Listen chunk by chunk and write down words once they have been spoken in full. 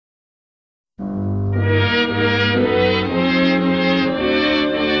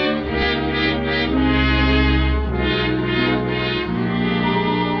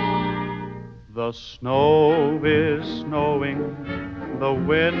The snow is snowing, the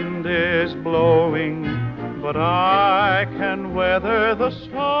wind is blowing, but I can weather the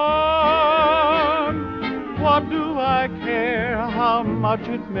storm. What do I care how much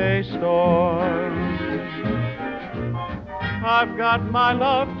it may storm? I've got my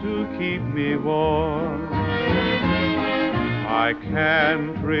love to keep me warm. I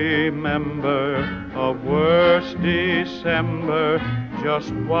can't remember a worse December.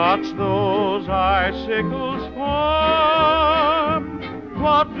 Just watch those icicles form.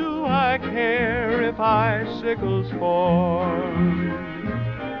 What do I care if icicles form?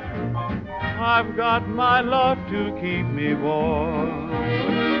 I've got my love to keep me warm.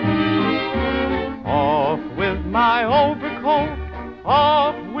 Off with my overcoat,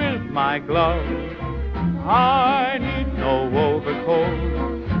 off with my gloves. I need no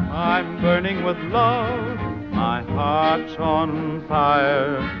overcoat, I'm burning with love. My heart's on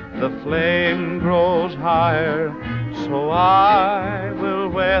fire, the flame grows higher, so I will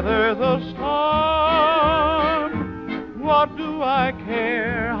weather the storm. What do I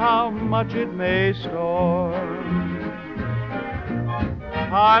care how much it may storm?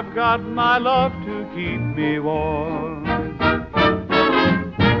 I've got my love to keep me warm.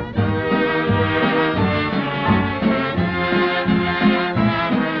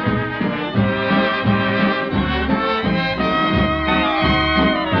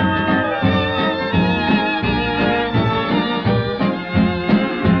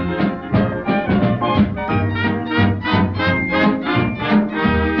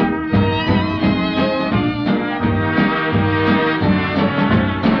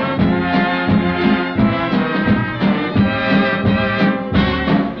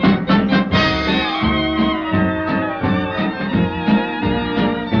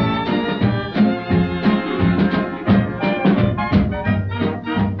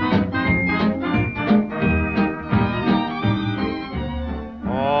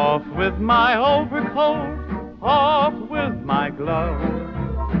 Off with my overcoat, off with my glove.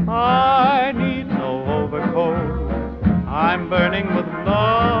 I need no overcoat, I'm burning with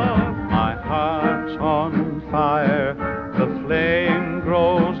love. My heart's on fire, the flame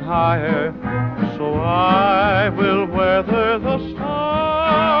grows higher, so I will weather the storm.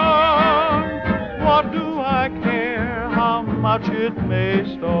 What do I care how much it may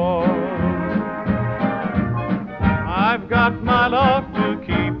storm? I've got my love to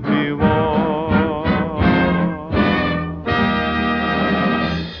keep me warm.